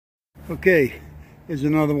Okay, here's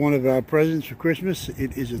another one of our presents for Christmas.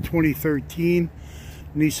 It is a 2013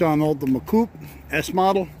 Nissan Altima Coupe S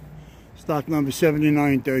model, stock number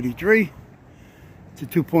 7933. It's a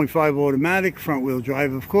 2.5 automatic, front wheel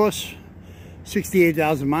drive of course,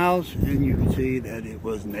 68,000 miles, and you can see that it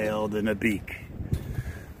was nailed in a beak.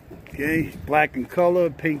 Okay, black in color,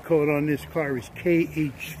 paint coat on this car is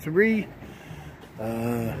KH3.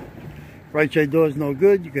 Right side door is no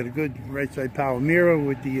good. You got a good right side power mirror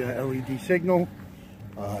with the LED signal,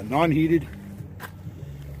 non-heated.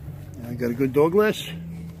 Got a good door glass.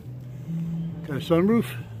 Got a sunroof.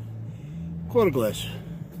 Quarter glass.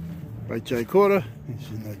 Right side quarter. It's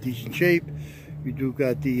in a decent shape. You do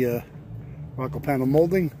got the rocker panel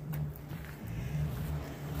molding.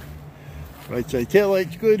 Right side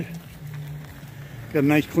taillight's good. Got a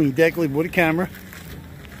nice clean deck lid with a camera.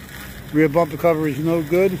 Rear bumper cover is no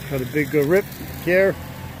good. Got a big rip here.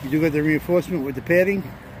 You do got the reinforcement with the padding.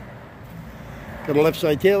 Got a left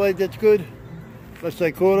side taillight that's good. Left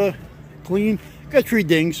side quarter, clean. Got 3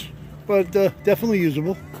 dings, but definitely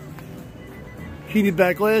usable. Heated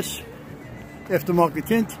back glass. Aftermarket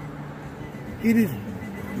tint. Heated,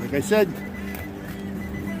 like I said.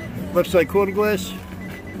 Left side quarter glass.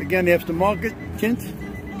 Again, aftermarket tint.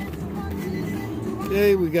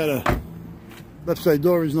 Okay, we got a left side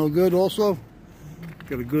door is no good also.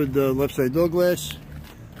 Got a good left side door glass.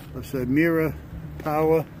 Left side mirror,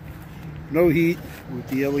 power, no heat with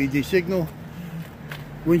the LED signal.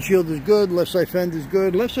 Windshield is good, left side fender is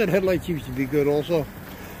good. Left side headlight seems to be good also.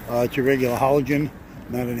 It's a regular halogen,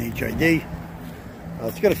 not an HID.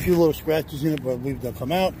 It's got a few little scratches in it, but I believe they'll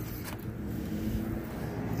come out.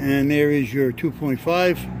 And there is your 2.5,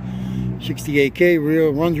 68K,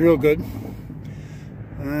 runs real good.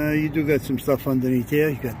 You do got some stuff underneath here.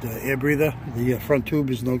 You got the air breather. The front tube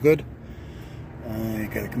is no good. You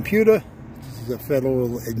got a computer. This is a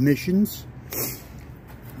federal admissions.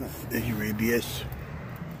 There's your ABS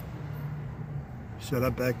set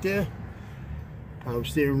up back there. Power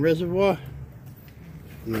steering reservoir.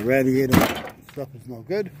 The radiator stuff is no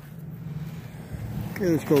good. Okay,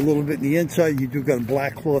 let's go a little bit in the inside. You do got a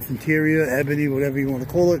black cloth interior, ebony, whatever you want to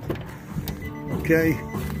call it. Okay.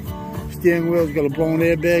 Steering wheel's got a blown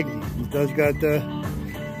airbag. It does got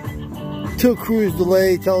tilt cruise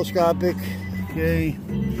delay, telescopic. Okay,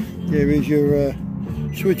 there is your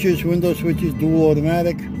switches, window switches, dual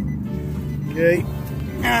automatic. Okay,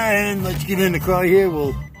 and let's get in the car here.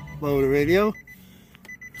 We'll lower the radio.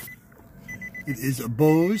 It is a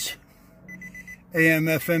Bose AM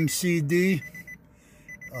FM CD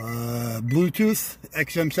Bluetooth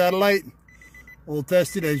XM satellite, all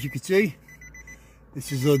tested as you can see.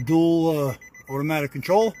 This is a dual automatic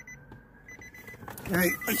control. Okay,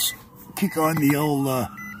 let's kick on the old,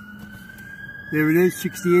 there it is,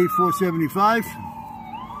 68,475.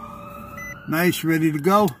 Nice, ready to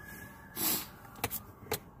go.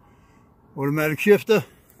 Automatic shifter.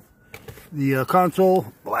 The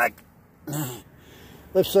console, black.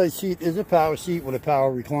 Left side seat is a power seat with a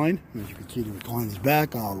power recline. As you can see, the recline is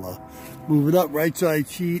back. I'll move it up. Right side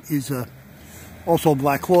seat is also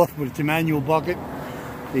black cloth, but it's a manual bucket.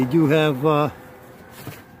 They do have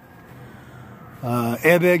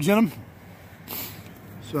airbags in them.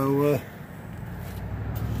 So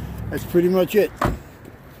that's pretty much it.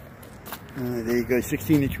 There you go,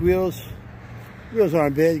 16-inch wheels. Wheels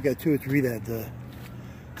aren't bad. You got 2 or 3 that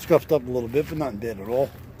scuffed up a little bit, but not bad at all.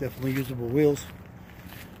 Definitely usable wheels.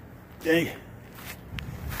 Okay.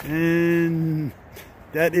 And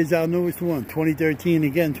that is our newest one, 2013,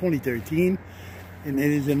 again 2013. And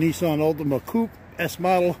it is a Nissan Altima Coupe S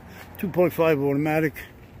model, 2.5 automatic,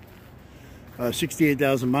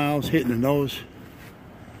 68,000 miles, hitting the nose.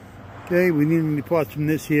 Okay, we need any parts from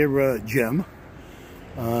this here gem,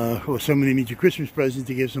 or somebody needs a Christmas present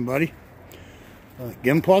to give somebody. Get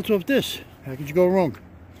them parts off this. How could you go wrong?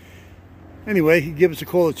 Anyway, give us a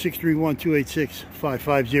call at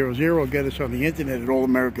 631-286-5500 or get us on the internet at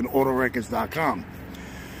allamericanautorecords.com.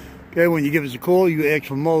 Okay, when you give us a call, you ask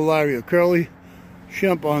for Mo, Larry, or Curly.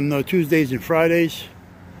 Shemp on Tuesdays and Fridays,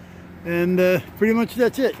 and pretty much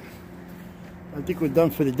that's it. I think we're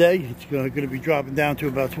done for the day. It's going to be dropping down to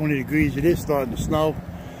about 20 degrees. It is starting to snow,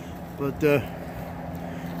 but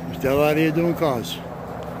we're still out here doing cars.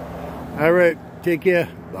 All right, take care.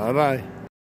 Bye bye.